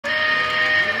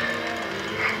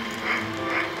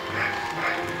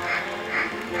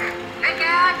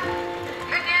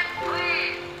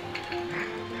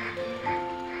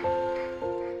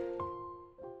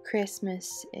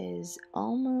Christmas is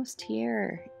almost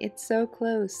here. It's so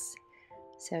close.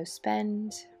 So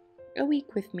spend a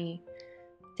week with me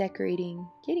decorating,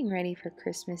 getting ready for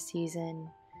Christmas season,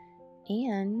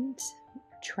 and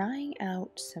trying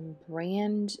out some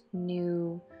brand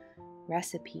new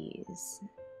recipes.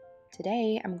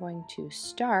 Today I'm going to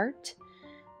start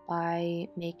by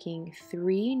making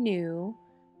 3 new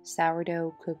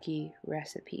sourdough cookie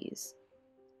recipes.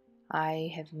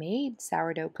 I have made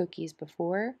sourdough cookies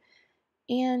before,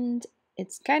 and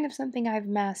it's kind of something I've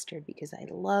mastered because I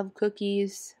love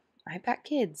cookies. I've got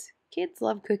kids. Kids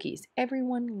love cookies.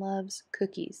 Everyone loves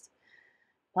cookies.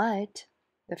 But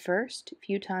the first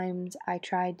few times I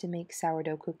tried to make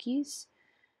sourdough cookies,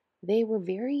 they were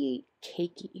very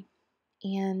cakey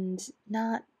and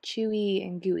not chewy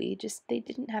and gooey. Just they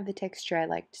didn't have the texture I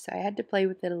liked, so I had to play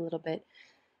with it a little bit.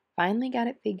 Finally got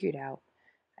it figured out.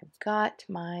 I've got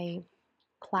my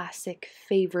classic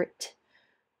favorite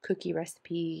cookie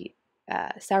recipe,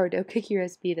 sourdough cookie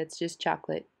recipe that's just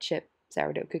chocolate chip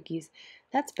sourdough cookies.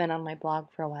 That's been on my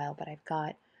blog for a while, but I've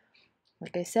got,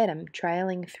 like I said, I'm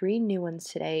trialing 3 new ones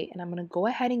today, and I'm going to go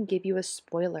ahead and give you a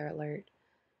spoiler alert.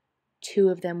 2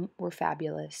 of them were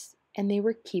fabulous, and they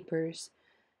were keepers,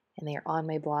 and they are on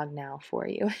my blog now for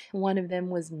you. One of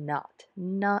them was not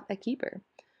a keeper.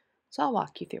 So I'll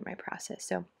walk you through my process.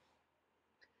 So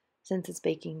since it's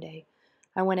baking day,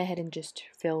 I went ahead and just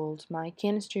filled my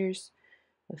canisters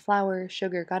with flour,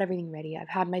 sugar, got everything ready. I've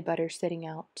had my butter sitting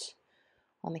out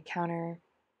on the counter,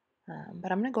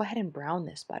 but I'm going to go ahead and brown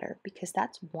this butter because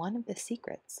that's one of the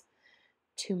secrets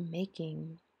to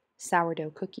making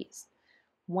sourdough cookies.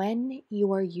 When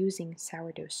you are using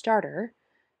sourdough starter,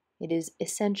 it is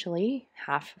essentially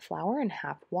half flour and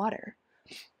half water.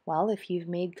 Well, if you've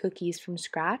made cookies from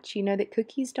scratch, you know that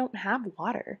cookies don't have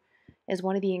water as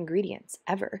one of the ingredients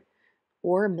ever,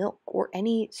 or milk, or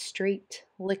any straight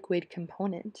liquid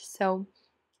component. So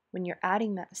when you're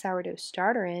adding that sourdough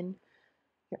starter in,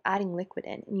 you're adding liquid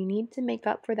in, and you need to make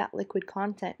up for that liquid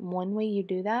content. One way you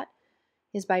do that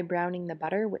is by browning the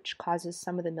butter, which causes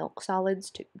some of the milk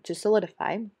solids to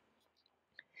solidify.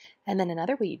 And then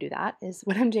another way you do that is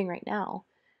what I'm doing right now.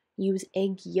 Use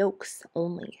egg yolks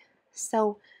only.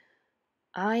 So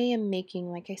I am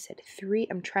making, like I said,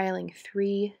 I'm trialing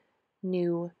 3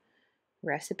 new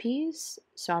recipes.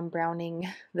 So I'm browning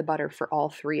the butter for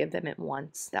all 3 of them at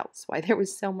once. That's why there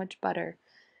was so much butter.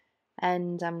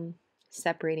 And I'm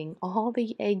separating all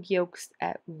the egg yolks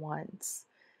at once.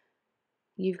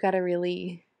 You've got to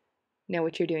really know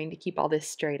what you're doing to keep all this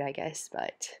straight, I guess,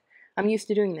 but I'm used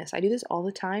to doing this. I do this all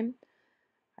the time.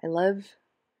 I love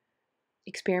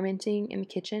experimenting in the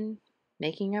kitchen,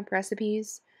 making up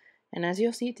recipes, and as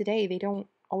you'll see today, they don't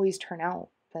always turn out,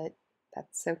 but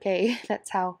that's okay. That's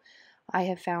how I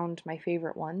have found my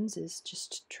favorite ones, is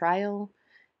just trial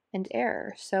and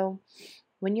error. So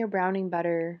when you're browning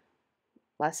butter,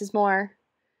 less is more.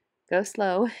 Go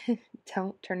slow.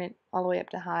 Don't turn it all the way up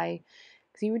to high,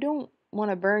 because you don't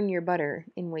want to burn your butter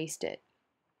and waste it.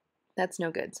 That's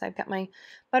no good. So I've got my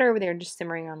butter over there just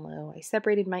simmering on low. I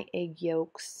separated my egg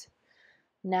yolks.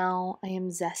 Now I am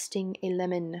zesting a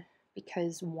lemon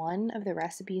because one of the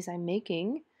recipes I'm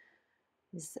making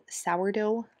is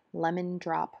sourdough lemon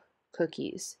drop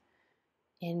cookies.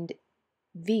 And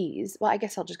these, well, I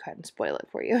guess I'll just go ahead and spoil it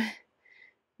for you.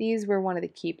 These were one of the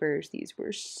keepers. These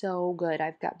were so good.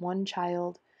 I've got one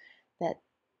child that,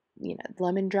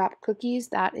 lemon drop cookies,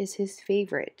 that is his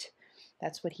favorite.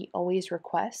 That's what he always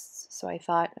requests. So I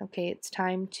thought, okay, it's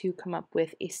time to come up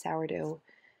with a sourdough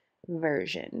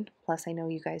version. Plus, I know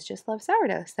you guys just love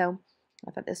sourdough, so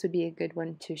I thought this would be a good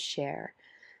one to share.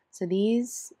 So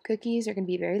these cookies are going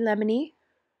to be very lemony.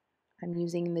 I'm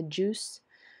using the juice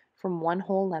from 1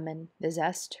 whole lemon, the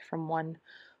zest from 1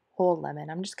 whole lemon.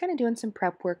 I'm just kind of doing some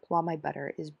prep work while my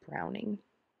butter is browning.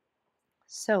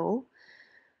 So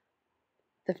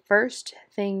the first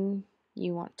thing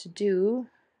you want to do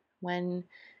when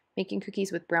making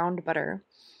cookies with browned butter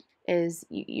is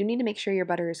you need to make sure your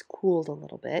butter is cooled a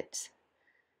little bit.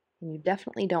 And you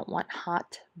definitely don't want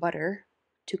hot butter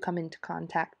to come into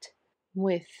contact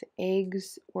with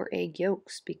eggs or egg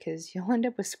yolks, because you'll end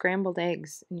up with scrambled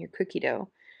eggs in your cookie dough.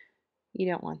 You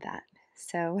don't want that.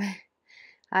 So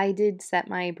I did set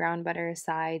my brown butter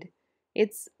aside.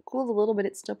 It's cooled a little bit,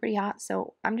 it's still pretty hot,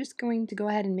 so I'm just going to go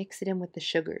ahead and mix it in with the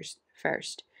sugars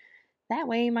first. That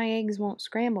way my eggs won't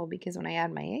scramble, because when I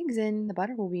add my eggs in, the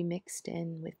butter will be mixed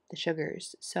in with the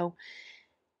sugars. So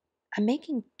I'm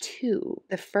making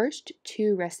the first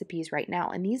 2 recipes right now,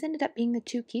 and these ended up being the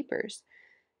 2 keepers.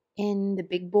 In the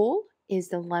big bowl is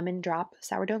the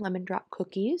sourdough lemon drop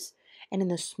cookies, and in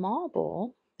the small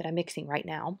bowl that I'm mixing right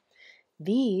now,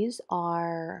 These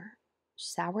are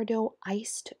sourdough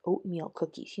iced oatmeal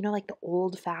cookies. You know, like the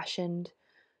old-fashioned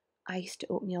iced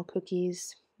oatmeal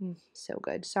cookies. So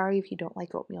good. Sorry if you don't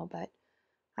like oatmeal, but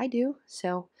I do.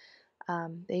 So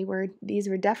these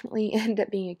were definitely end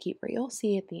up being a keeper. You'll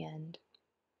see at the end.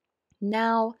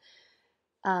 Now,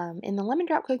 in the lemon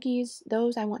drop cookies,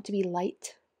 those I want to be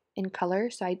light in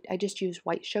color, so I just use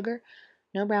white sugar,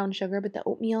 no brown sugar, but the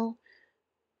oatmeal,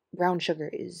 brown sugar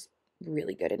is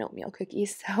really good in oatmeal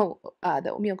cookies. So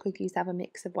the oatmeal cookies have a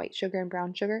mix of white sugar and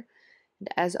brown sugar. And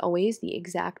as always, the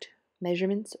exact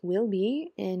measurements will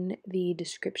be in the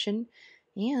description,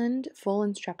 and full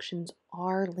instructions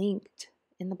are linked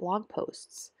in the blog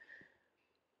posts.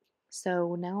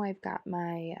 So now I've got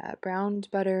my browned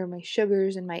butter, my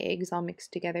sugars, and my eggs all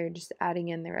mixed together, just adding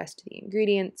in the rest of the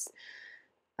ingredients.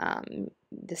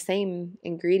 The same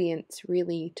ingredients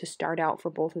really to start out for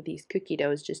both of these cookie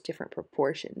doughs, just different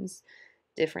proportions,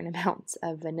 different amounts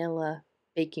of vanilla,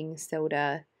 baking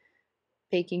soda,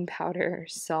 baking powder,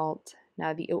 salt.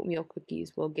 Now the oatmeal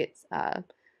cookies will get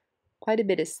quite a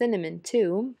bit of cinnamon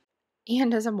too.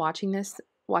 And as I'm watching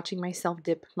myself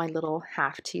dip my little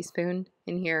half teaspoon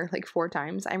in here like 4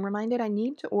 times, I'm reminded I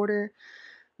need to order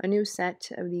a new set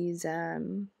of these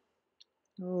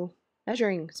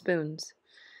measuring spoons.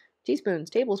 Teaspoons,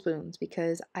 tablespoons,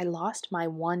 because I lost my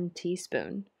 1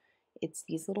 teaspoon. It's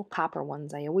these little copper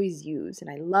ones I always use, and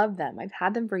I love them. I've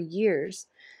had them for years.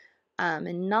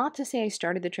 And not to say I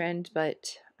started the trend,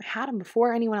 but I had them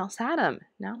before anyone else had them.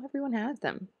 Now everyone has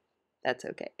them. That's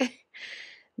okay.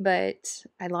 But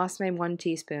I lost my 1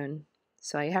 teaspoon,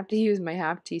 so I have to use my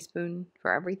half teaspoon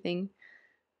for everything.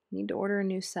 Need to order a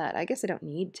new set. I guess I don't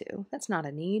need to. That's not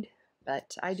a need,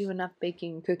 but I do enough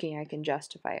baking and cooking I can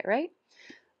justify it, right?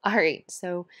 All right,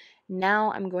 so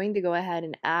now I'm going to go ahead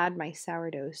and add my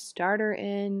sourdough starter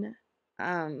in.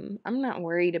 I'm not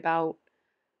worried about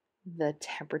the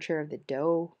temperature of the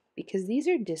dough because these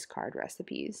are discard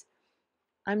recipes.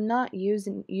 I'm not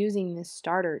using this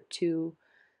starter to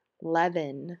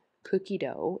leaven cookie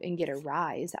dough and get a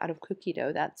rise out of cookie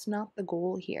dough. That's not the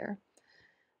goal here.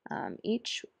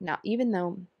 Now, even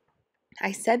though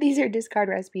I said these are discard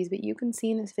recipes, but you can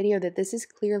see in this video that this is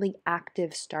clearly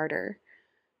active starter.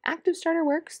 Active starter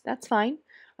works, that's fine.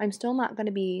 I'm still not going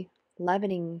to be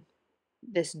leavening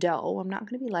this dough. I'm not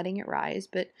going to be letting it rise,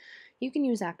 but you can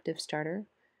use active starter.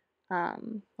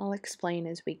 I'll explain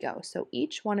as we go. So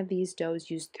each one of these doughs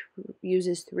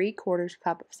uses 3/4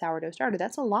 cup of sourdough starter.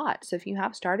 That's a lot. So if you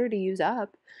have starter to use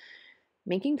up,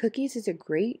 making cookies is a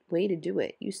great way to do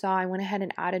it. You saw I went ahead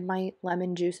and added my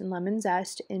lemon juice and lemon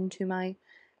zest into my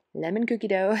lemon cookie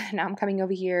dough. Now I'm coming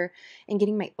over here and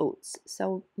getting my oats.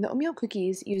 So the oatmeal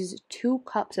cookies use 2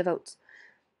 cups of oats.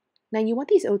 Now you want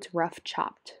these oats rough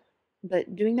chopped,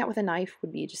 but doing that with a knife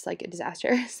would be just like a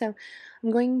disaster. So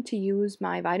I'm going to use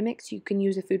my Vitamix. You can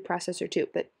use a food processor too,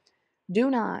 but do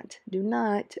not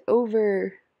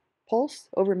over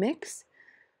mix.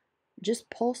 Just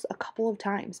pulse a couple of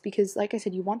times because like I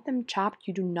said, you want them chopped.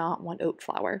 You do not want oat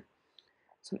flour.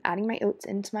 So I'm adding my oats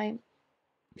into my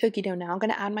cookie dough now. I'm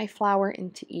going to add my flour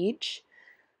into each.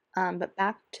 But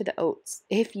back to the oats.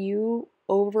 If you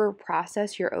over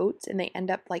process your oats and they end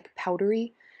up like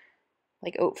powdery,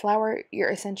 like oat flour,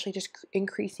 you're essentially just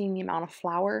increasing the amount of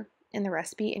flour in the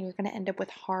recipe, and you're going to end up with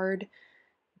hard,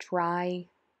 dry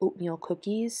oatmeal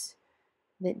cookies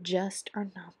that just are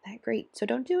not that great. So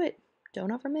don't do it.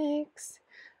 Don't overmix.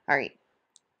 All right,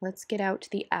 let's get out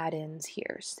the add-ins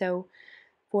here. So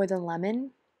for the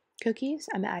lemon cookies,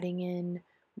 I'm adding in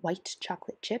white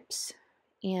chocolate chips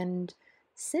and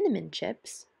cinnamon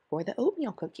chips for the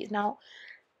oatmeal cookies. Now,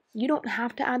 you don't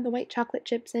have to add the white chocolate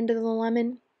chips into the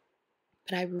lemon,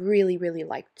 but I really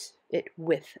liked it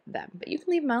with them. But you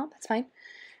can leave them out, that's fine.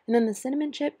 And then the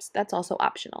cinnamon chips, that's also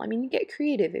optional. I mean, you get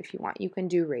creative if you want. You can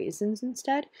do raisins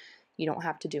instead. You don't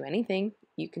have to do anything.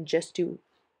 You can just do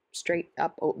straight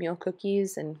up oatmeal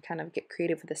cookies and kind of get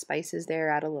creative with the spices there,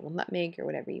 add a little nutmeg or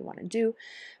whatever you want to do.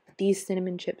 But these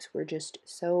cinnamon chips were just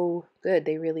so good.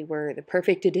 They really were the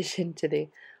perfect addition to the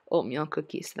oatmeal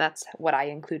cookies. So that's what I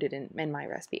included in my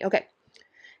recipe. Okay,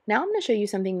 now I'm going to show you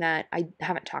something that I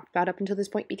haven't talked about up until this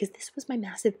point because this was my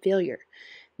massive failure.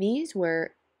 These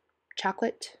were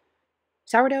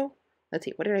sourdough, let's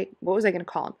see, what was I going to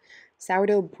call them?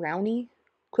 Sourdough brownie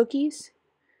cookies.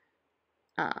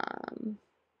 I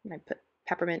put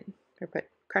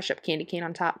crushed up candy cane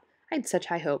on top. I had such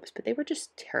high hopes, but they were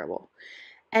just terrible.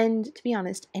 And to be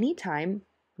honest, anytime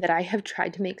that I have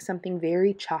tried to make something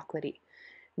very chocolatey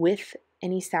with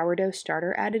any sourdough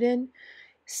starter added in,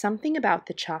 something about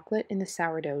the chocolate in the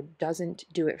sourdough doesn't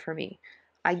do it for me.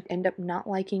 I end up not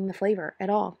liking the flavor at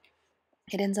all.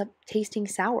 it ends up tasting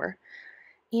sour.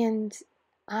 And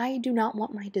I do not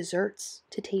want my desserts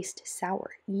to taste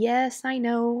sour. Yes, I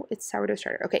know it's sourdough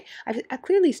starter. Okay,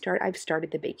 I've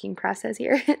started the baking process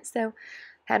here. So,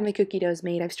 had my cookie doughs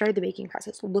made. I've started the baking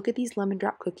process. Look at these lemon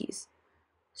drop cookies.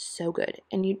 So good.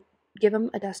 And you give them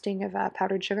a dusting of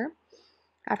powdered sugar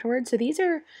afterwards. So these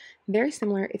are very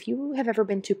similar. If you have ever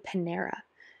been to Panera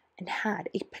and had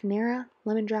a Panera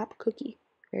lemon drop cookie,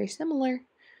 very similar.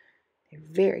 They're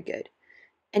very good.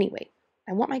 Anyway,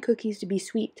 I want my cookies to be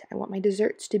sweet. I want my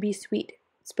desserts to be sweet.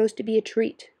 It's supposed to be a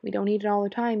treat. We don't eat it all the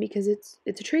time because it's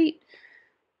a treat.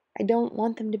 I don't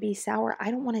want them to be sour.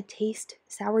 I don't want to taste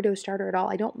sourdough starter at all.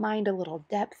 I don't mind a little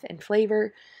depth and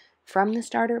flavor from the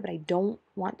starter, but I don't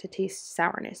want to taste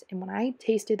sourness. And when I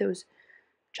tasted those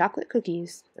chocolate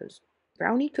cookies, those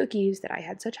brownie cookies that I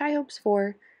had such high hopes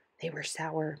for, they were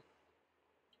sour.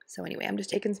 So anyway, I'm just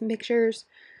taking some pictures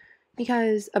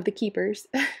because of the keepers,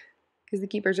 because the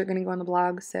keepers are going to go on the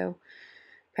blog. So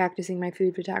practicing my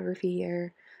food photography,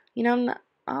 or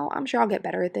I'm sure I'll get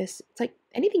better at this. It's like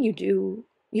anything you do,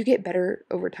 you get better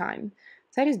over time.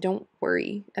 So I just don't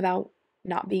worry about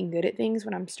not being good at things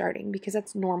when I'm starting, because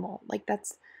that's normal. Like,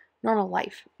 that's normal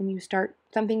life. When you start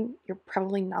something, you're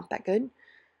probably not that good. And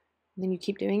then you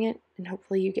keep doing it, and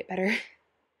hopefully you get better.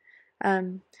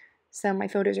 So my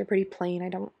photos are pretty plain. I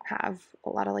don't have a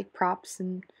lot of like props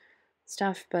and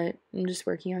stuff, but I'm just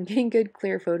working on getting good,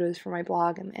 clear photos for my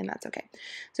blog, and that's okay.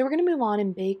 So we're going to move on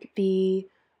and bake the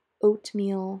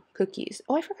oatmeal cookies.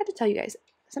 Oh, I forgot to tell you guys,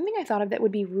 something I thought of that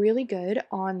would be really good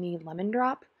on the lemon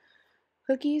drop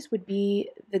cookies would be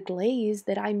the glaze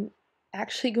that I'm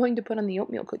actually going to put on the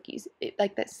oatmeal cookies.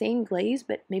 Like that same glaze,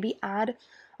 but maybe add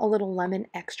a little lemon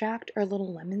extract or a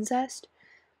little lemon zest.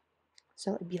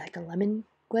 So it'd be like a lemon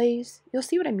glaze. You'll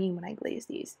see what I mean when I glaze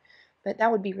these, but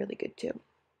that would be really good too.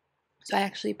 So I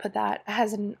actually put that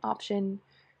as an option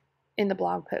in the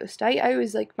blog post. I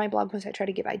always, like, my blog post, I try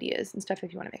to give ideas and stuff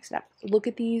if you want to mix it up. Look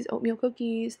at these oatmeal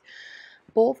cookies.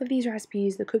 Both of these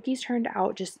recipes, the cookies turned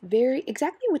out just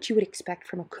exactly what you would expect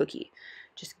from a cookie.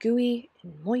 Just gooey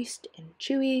and moist and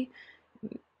chewy,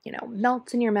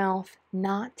 melts in your mouth,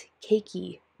 not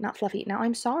cakey, not fluffy. Now,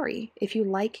 I'm sorry if you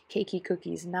like cakey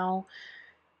cookies. Now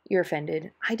you're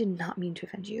offended. I did not mean to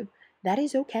offend you. That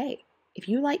is okay. If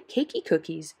you like cakey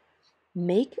cookies,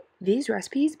 make these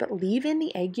recipes, but leave in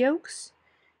the egg yolks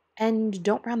and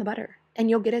don't brown the butter, and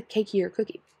you'll get a cakier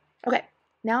cookie. Okay,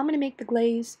 now I'm going to make the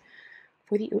glaze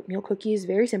for the oatmeal cookies.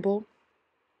 Very simple.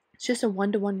 It's just a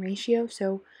 1-to-1 ratio,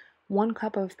 so 1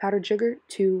 cup of powdered sugar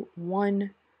to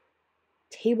 1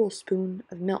 tablespoon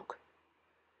of milk.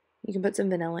 You can put some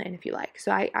vanilla in if you like.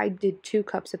 So I did 2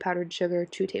 cups of powdered sugar,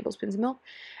 2 tablespoons of milk,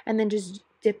 and then just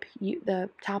dip the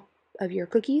top of your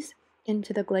cookies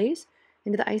into the glaze,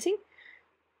 into the icing.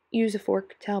 Use a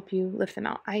fork to help you lift them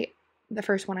out. The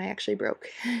first one I actually broke,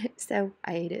 so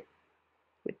I ate it,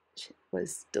 which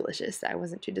was delicious. I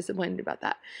wasn't too disappointed about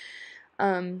that.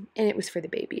 And it was for the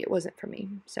baby. It wasn't for me.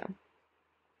 So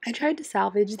I tried to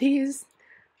salvage these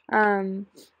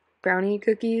brownie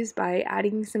cookies by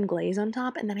adding some glaze on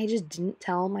top, and then I just didn't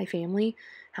tell my family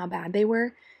how bad they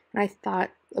were. And I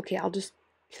thought, okay, I'll just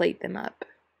plate them up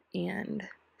and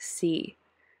see.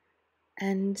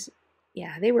 And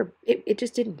yeah, it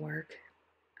just didn't work.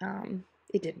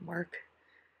 It didn't work.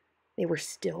 They were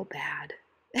still bad.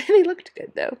 They looked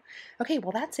good though. Okay,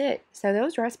 well that's it. So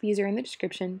those recipes are in the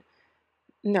description.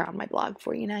 And they're on my blog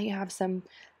for you. Now you have some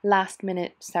last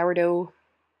minute sourdough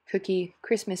cookie,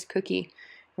 Christmas cookie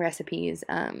recipes.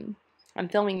 I'm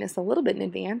filming this a little bit in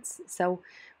advance, so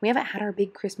we haven't had our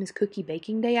big Christmas cookie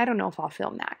baking day. I don't know if I'll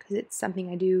film that because it's something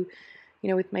I do,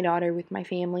 with my daughter, with my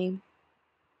family.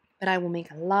 But I will make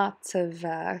lots of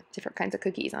different kinds of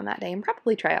cookies on that day and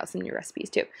probably try out some new recipes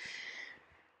too.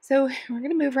 So we're going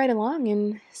to move right along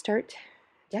and start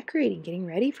decorating, getting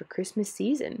ready for Christmas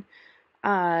season.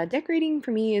 Decorating for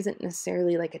me isn't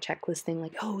necessarily like a checklist thing,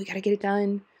 like, oh, we got to get it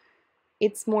done.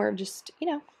 It's more of just,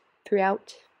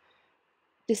 throughout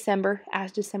December,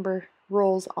 as December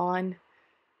rolls on,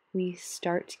 we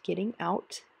start getting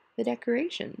out the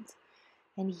decorations.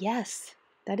 And yes,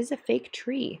 that is a fake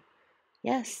tree.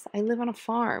 Yes, I live on a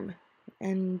farm,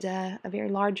 and a very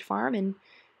large farm, and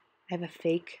I have a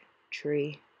fake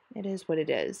tree. It is what it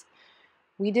is.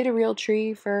 We did a real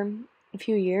tree for a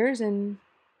few years, and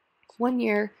one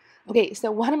year, okay,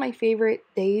 so one of my favorite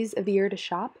days of the year to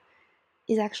shop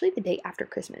is actually the day after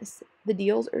Christmas. The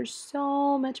deals are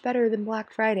so much better than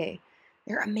Black Friday.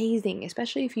 They're amazing,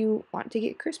 especially if you want to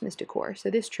get Christmas decor. So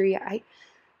this tree,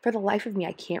 for the life of me,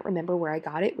 I can't remember where I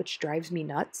got it, which drives me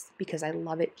nuts because I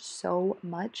love it so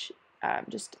much.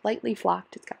 Just lightly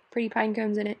flocked. It's got pretty pine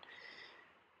cones in it.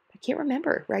 I can't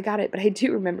remember where I got it, but I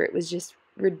do remember it was just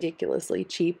ridiculously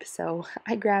cheap. So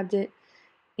I grabbed it,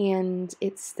 and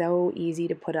it's so easy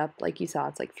to put up. Like you saw,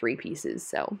 it's like 3 pieces.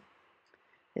 So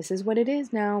this is what it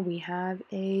is now. We have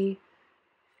a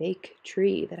fake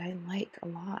tree that I like a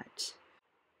lot.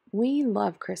 We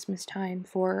love Christmas time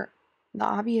for the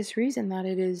obvious reason that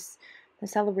it is the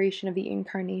celebration of the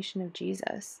incarnation of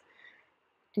Jesus.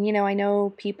 And I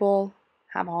know people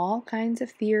have all kinds of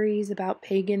theories about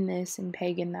pagan this and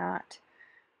pagan that,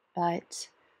 but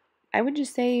I would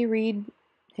just say read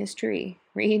history.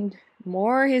 Read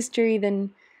more history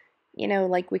than,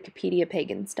 like Wikipedia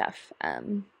pagan stuff.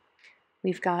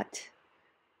 We've got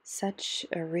such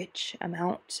a rich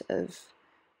amount of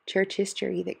church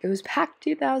history that goes back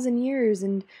 2,000 years,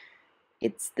 and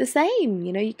it's the same.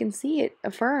 You can see it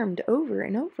affirmed over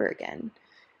and over again.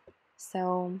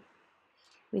 So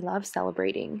we love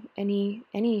celebrating.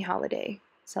 Any holiday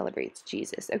celebrates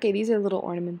Jesus. Okay, these are little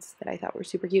ornaments that I thought were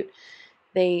super cute.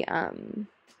 They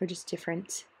were just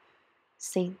different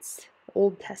saints,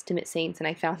 Old Testament saints, and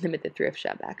I found them at the thrift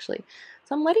shop actually.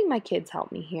 So I'm letting my kids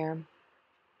help me here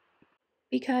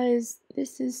because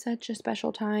this is such a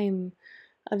special time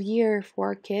of year for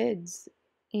our kids,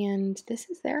 and this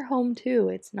is their home too.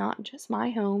 It's not just my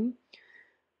home.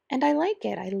 And I like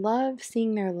it. I love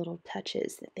seeing their little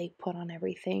touches that they put on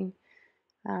everything.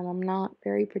 I'm not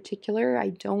very particular. I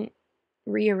don't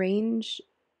rearrange,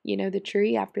 the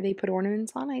tree after they put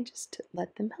ornaments on. I just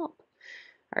let them help.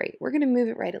 All right, we're going to move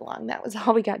it right along. That was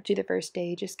all we got to the first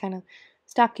day, just kind of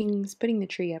stockings, putting the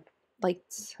tree up,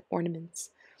 lights, ornaments.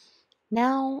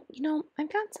 Now,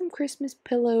 I've got some Christmas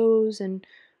pillows and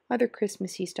other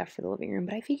Christmassy stuff for the living room,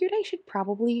 but I figured I should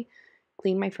probably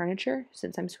clean my furniture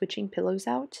since I'm switching pillows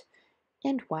out.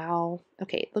 And wow,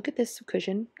 okay, look at this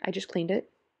cushion. I just cleaned it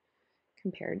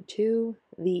compared to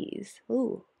these.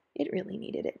 Ooh, it really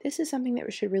needed it. This is something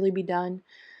that should really be done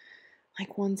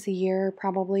like once a year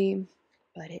probably,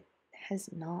 but it has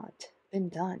not been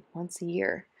done once a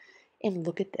year. And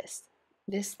look at this.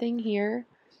 This thing here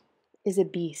is a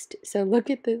beast. So look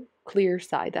at the clear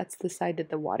side. That's the side that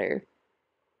the water,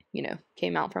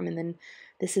 came out from, and then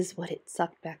this is what it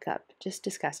sucked back up. Just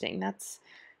disgusting. That's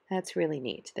really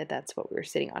neat that's what we were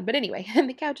sitting on. But anyway,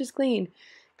 the couch is clean.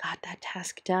 Got that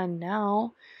task done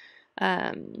now.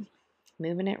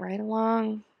 Moving it right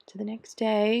along to the next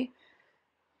day.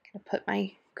 Gonna put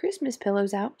my Christmas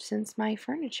pillows out since my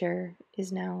furniture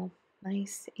is now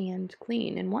nice and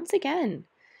clean. And once again,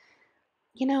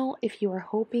 if you are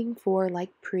hoping for like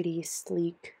pretty,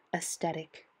 sleek,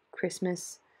 aesthetic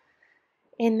Christmas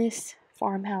in this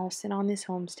farmhouse and on this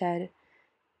homestead,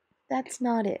 that's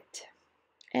not it.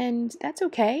 And that's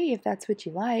okay if that's what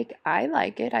you like. I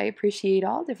like it. I appreciate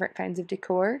all different kinds of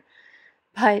decor.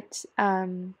 But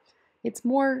it's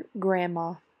more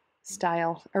grandma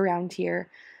style around here.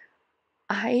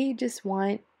 I just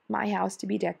want my house to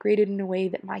be decorated in a way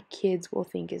that my kids will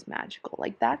think is magical.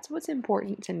 Like, that's what's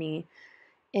important to me,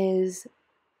 is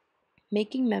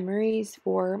making memories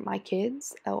for my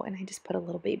kids. Oh, and I just put a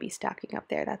little baby stocking up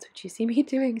there. That's what you see me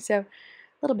doing. So,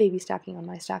 little baby stocking on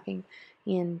my stocking.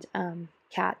 And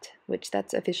Cat, which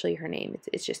that's officially her name.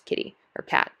 It's just Kitty or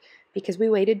Cat, because we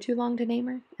waited too long to name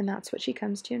her, and that's what she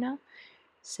comes to now.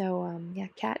 So yeah,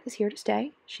 Cat is here to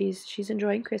stay. She's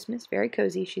enjoying Christmas. Very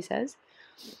cozy, she says.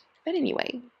 But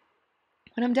anyway,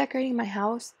 when I'm decorating my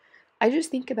house, I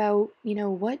just think about,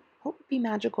 what would be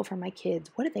magical for my kids?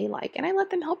 What do they like? And I let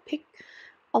them help pick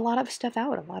a lot of stuff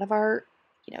out. A lot of our,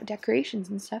 decorations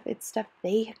and stuff, it's stuff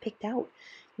they have picked out.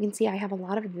 You can see I have a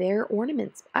lot of their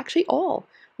ornaments. Actually,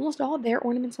 almost all of their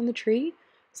ornaments on the tree.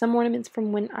 Some ornaments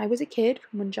from when I was a kid,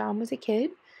 from when John was a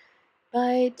kid.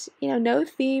 But, no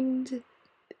themed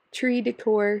tree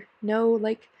decor. No,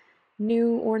 like,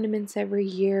 new ornaments every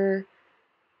year.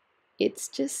 It's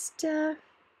just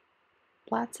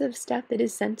lots of stuff that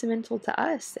is sentimental to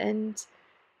us, and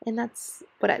that's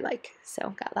what I like.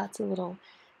 So got lots of little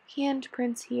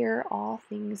handprints here, all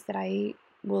things that I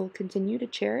will continue to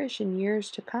cherish in years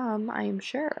to come, I am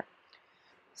sure.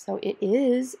 So it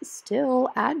is still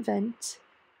Advent.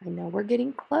 I know we're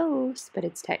getting close, but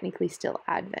it's technically still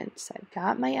Advent. So I've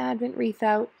got my Advent wreath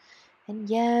out, and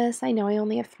yes, I know I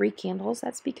only have 3 candles.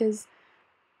 That's because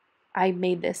I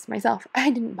made this myself.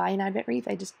 I didn't buy an Advent wreath.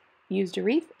 I just used a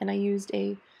wreath, and I used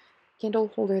a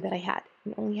candle holder that I had.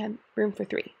 We only had room for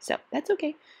 3. So that's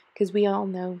okay, because we all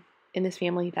know in this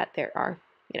family that there are,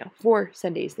 4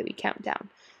 Sundays that we count down.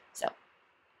 So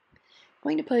I'm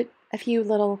going to put a few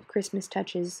little Christmas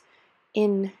touches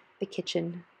in the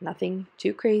kitchen. Nothing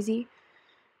too crazy.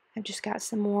 I've just got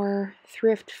some more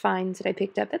thrift finds that I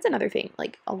picked up. That's another thing.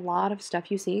 Like, a lot of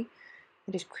stuff you see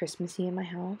that is Christmassy in my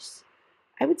house,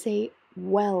 I would say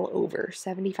well over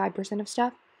 75% of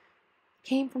stuff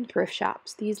came from thrift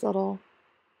shops. These little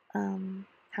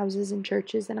houses and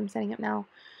churches that I'm setting up now,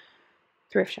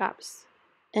 thrift shops.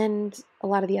 And a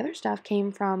lot of the other stuff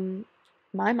came from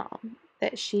my mom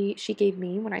that she gave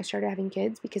me when I started having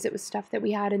kids, because it was stuff that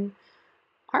we had in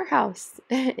our house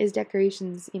is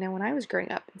decorations, when I was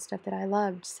growing up, and stuff that I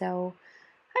loved. So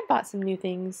I bought some new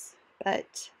things,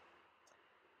 but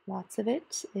lots of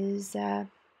it is,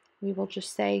 we will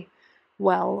just say,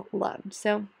 well loved.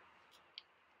 So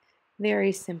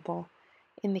very simple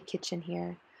in the kitchen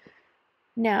here.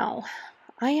 Now,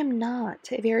 I am not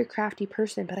a very crafty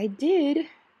person, but I did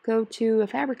go to a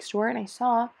fabric store and I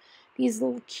saw these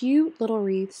little cute little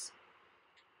wreaths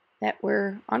that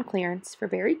were on clearance for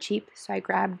very cheap. So I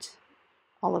grabbed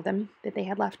all of them that they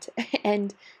had left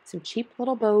and some cheap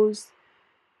little bows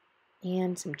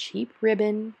and some cheap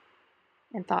ribbon,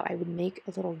 and thought I would make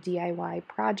a little DIY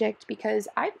project, because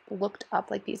I looked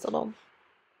up like these little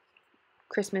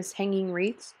Christmas hanging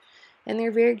wreaths and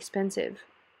they're very expensive,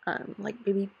 like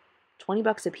maybe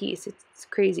 $20 a piece. It's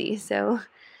crazy. So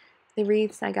the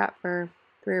wreaths I got for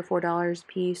 $3 or $4 a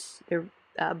piece. They're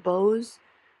bows,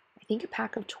 I think a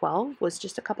pack of 12 was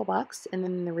just a couple bucks, and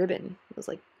then the ribbon was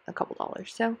like a couple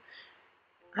dollars. So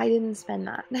I didn't spend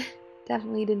that.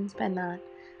 Definitely didn't spend that.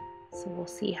 So we'll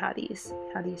see how these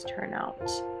turn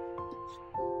out.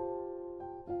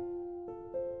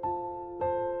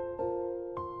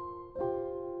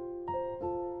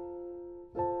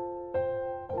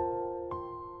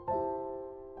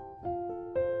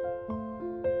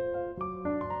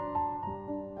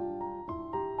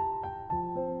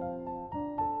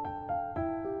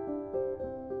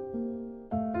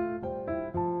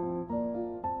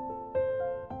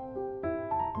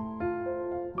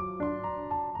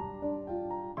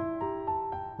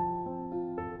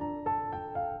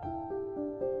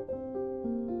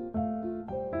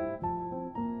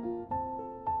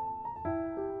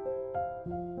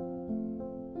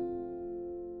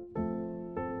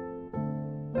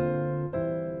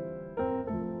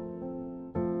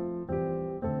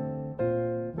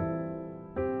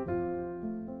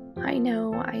 I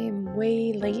know I am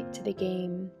way late to the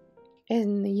game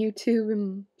in the YouTube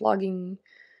and blogging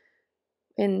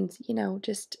and,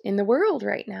 just in the world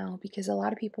right now, because a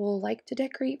lot of people like to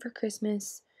decorate for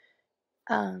Christmas,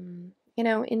 in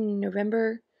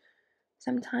November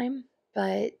sometime.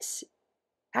 But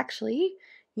actually,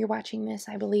 you're watching this,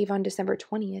 I believe, on December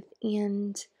 20th,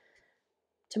 and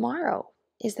tomorrow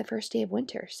is the first day of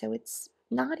winter. So it's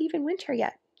not even winter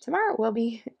yet. Tomorrow will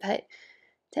be, but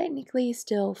technically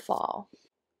still fall.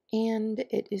 And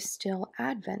it is still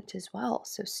Advent as well.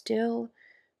 So still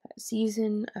a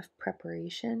season of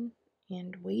preparation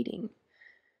and waiting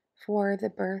for the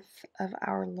birth of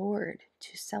our Lord,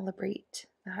 to celebrate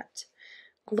that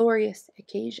glorious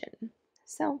occasion.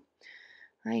 So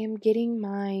I am getting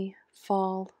my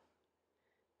fall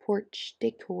porch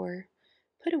decor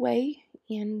put away,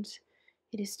 and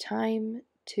it is time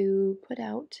to put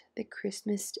out the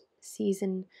Christmas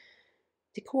season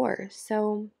decor.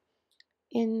 So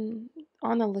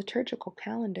on the liturgical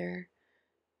calendar,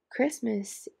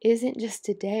 Christmas isn't just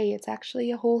a day, it's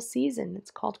actually a whole season.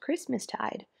 It's called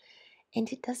Christmastide, and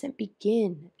it doesn't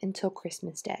begin until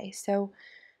Christmas Day. So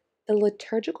the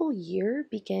liturgical year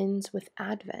begins with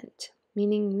Advent,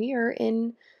 meaning we are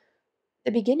in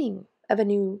the beginning of a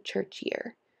new church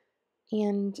year.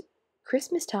 And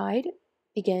Christmastide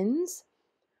begins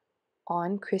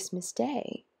on Christmas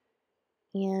Day.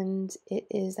 And it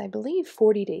is, I believe,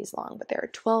 40 days long, but there are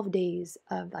 12 days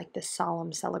of like the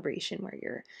solemn celebration where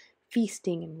you're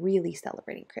feasting and really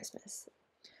celebrating Christmas.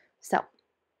 So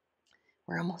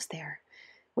we're almost there.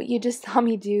 What you just saw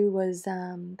me do was,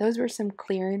 those were some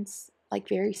clearance, like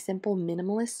very simple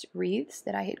minimalist wreaths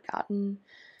that I had gotten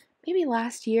maybe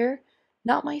last year.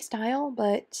 Not my style,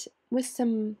 but with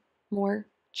some more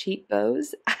cheap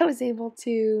bows, I was able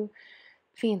to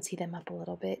fancy them up a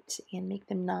little bit and make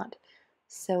them not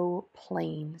so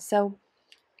plain. So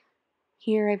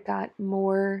here I've got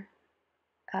more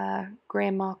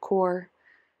grandma core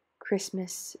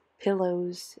Christmas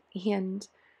pillows, and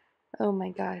oh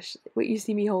my gosh, what you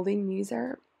see me holding, these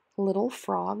are little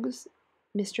frogs,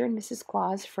 Mr. and Mrs.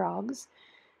 Claus frogs,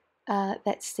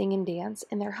 that sing and dance,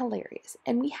 and they're hilarious.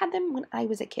 And we had them when I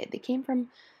was a kid. They came from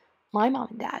my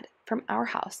mom and dad, from our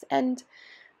house, and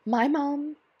my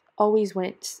mom always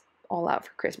went all out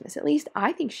for Christmas. At least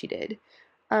I think she did.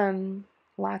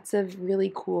 Lots of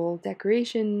really cool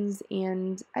decorations,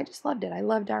 and I just loved it. I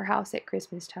loved our house at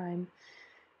Christmas time,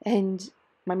 and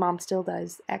my mom still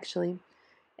does, actually,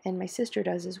 and my sister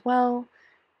does as well.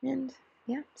 And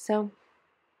yeah, so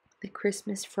the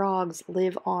Christmas frogs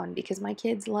live on because my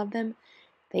kids love them.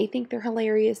 They think they're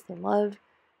hilarious. They love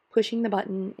pushing the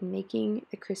button and making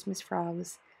the Christmas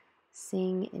frogs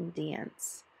sing and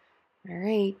dance. All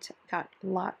right, got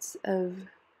lots of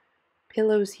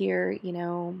pillows here. I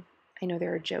know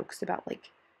there are jokes about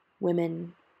like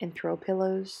women and throw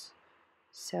pillows,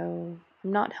 so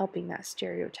I'm not helping that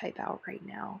stereotype out right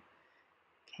now.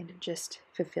 Kind of just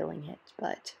fulfilling it,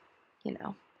 but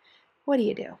what do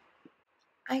you do?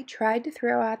 I tried to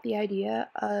throw out the idea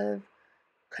of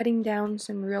cutting down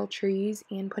some real trees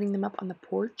and putting them up on the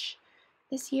porch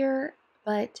this year,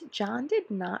 but John did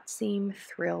not seem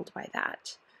thrilled by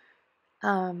that.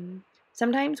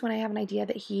 Sometimes when I have an idea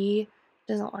that he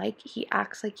doesn't like, he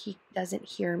acts like he doesn't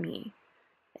hear me.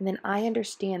 And then I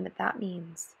understand that that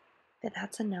means that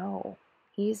that's a no.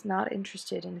 He's not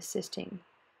interested in assisting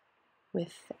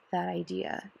with that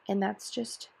idea. And that's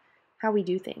just how we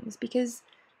do things because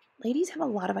ladies have a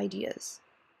lot of ideas.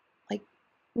 Like,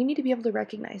 we need to be able to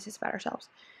recognize this about ourselves.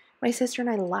 My sister and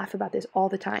I laugh about this all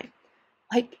the time.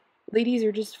 Like, ladies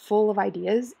are just full of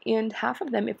ideas, and half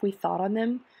of them, if we thought on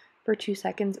them for 2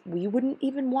 seconds, we wouldn't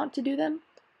even want to do them.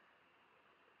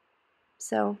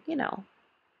 So,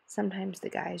 sometimes the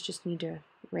guys just need to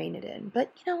rein it in.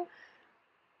 But,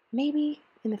 maybe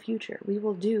in the future we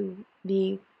will do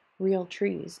the real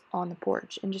trees on the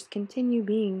porch and just continue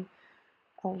being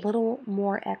a little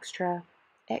more extra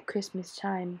at Christmas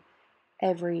time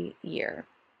every year.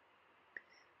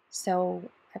 So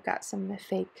I've got some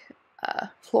fake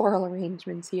floral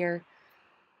arrangements here.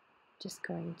 Just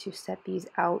going to set these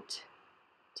out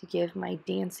to give my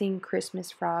dancing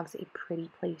Christmas frogs a pretty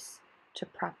place to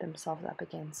prop themselves up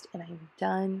against. And I'm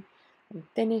done. I'm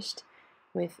finished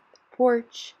with the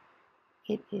porch.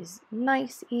 It is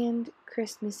nice and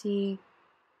Christmassy.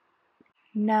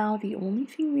 Now the only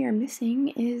thing we are missing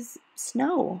is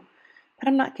snow. But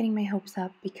I'm not getting my hopes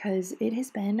up because it has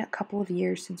been a couple of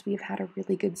years since we've had a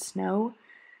really good snow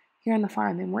here on the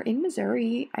farm. And we're in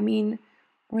Missouri. I mean,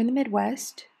 we're in the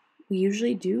Midwest. We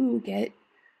usually do get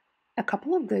a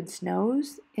couple of good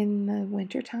snows in the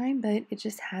wintertime, but it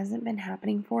just hasn't been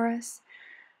happening for us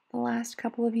the last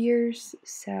couple of years.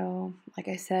 So, like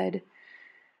I said,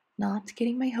 not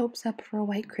getting my hopes up for a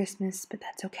white Christmas, but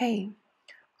that's okay.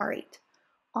 All right,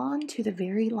 on to the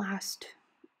very last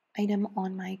item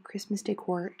on my Christmas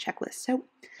decor checklist. So,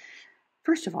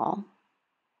 first of all,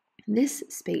 this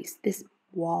space, this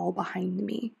wall behind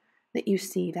me that you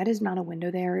see, that is not a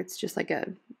window there. It's just like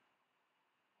a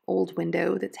old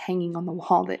window that's hanging on the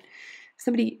wall that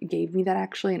somebody gave me that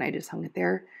actually, and I just hung it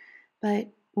there. But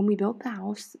when we built the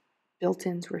house,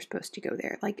 built-ins were supposed to go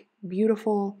there, like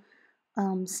beautiful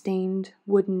stained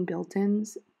wooden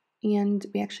built-ins, and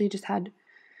we actually just had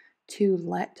to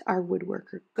let our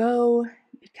woodworker go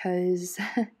because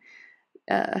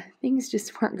things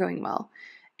just weren't going well.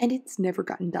 And it's never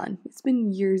gotten done. It's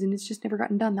been years and it's just never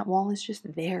gotten done. That wall is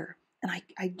just there. And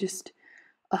I just,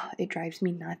 it drives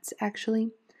me nuts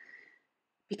actually,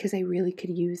 because I really could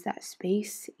use that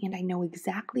space and I know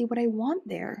exactly what I want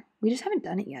there. We just haven't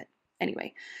done it yet.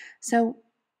 Anyway, so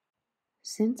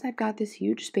since I've got this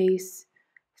huge space,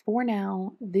 for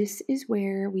now, this is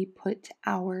where we put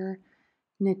our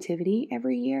nativity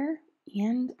every year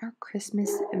and our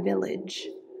Christmas village.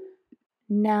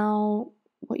 Now,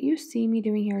 what you see me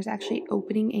doing here is actually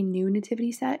opening a new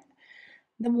nativity set.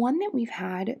 The one that we've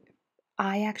had,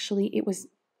 it was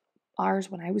ours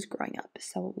when I was growing up,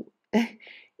 so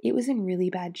it was in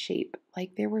really bad shape.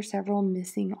 Like, there were several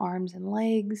missing arms and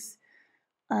legs.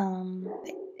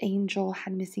 The angel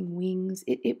had missing wings.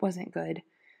 It wasn't good.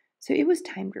 So it was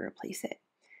time to replace it.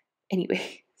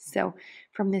 Anyway, so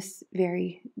from this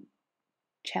very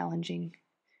challenging,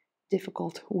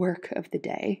 difficult work of the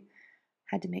day,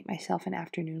 had to make myself an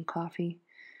afternoon coffee.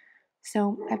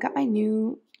 So I've got my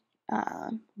new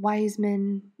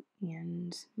Wiseman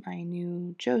and my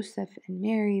new Joseph and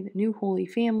Mary, the new Holy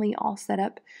Family, all set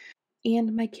up.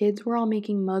 And my kids were all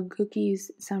making mug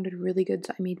cookies. It sounded really good,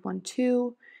 so I made one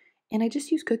too. And I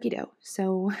just used cookie dough.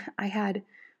 So I had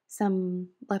some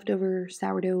leftover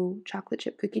sourdough chocolate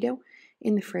chip cookie dough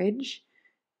in the fridge.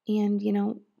 And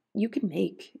you can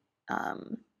make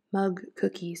mug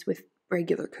cookies with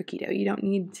regular cookie dough. You don't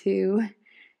need to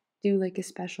do like a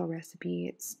special recipe.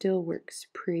 It still works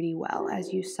pretty well,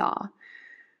 as you saw.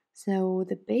 So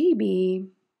the baby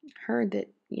heard that,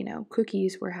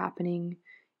 cookies were happening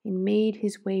and made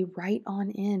his way right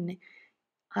on in.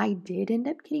 I did end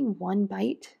up getting one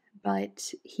bite,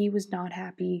 but he was not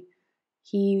happy.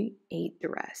 He ate the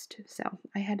rest. So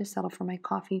I had to settle for my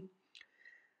coffee.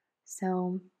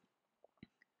 So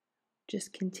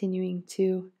just continuing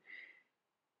to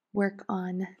work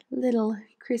on little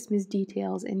Christmas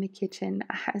details in the kitchen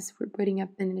as we're putting up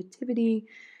the nativity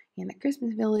and the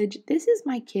Christmas village. This is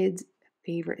my kids'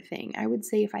 favorite thing. I would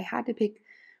say if I had to pick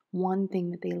one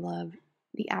thing that they love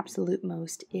the absolute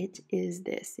most, it is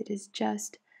this. It is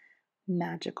just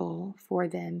magical for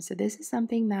them. So this is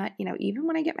something that, even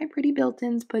when I get my pretty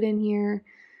built-ins put in here,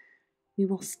 we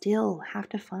will still have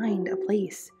to find a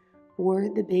place for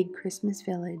the big Christmas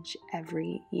village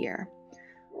every year.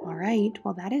 All right,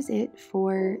 well, that is it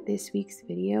for this week's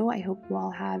video. I hope you all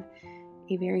have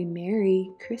a very Merry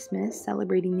Christmas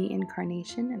celebrating the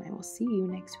Incarnation, and I will see you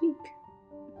next week.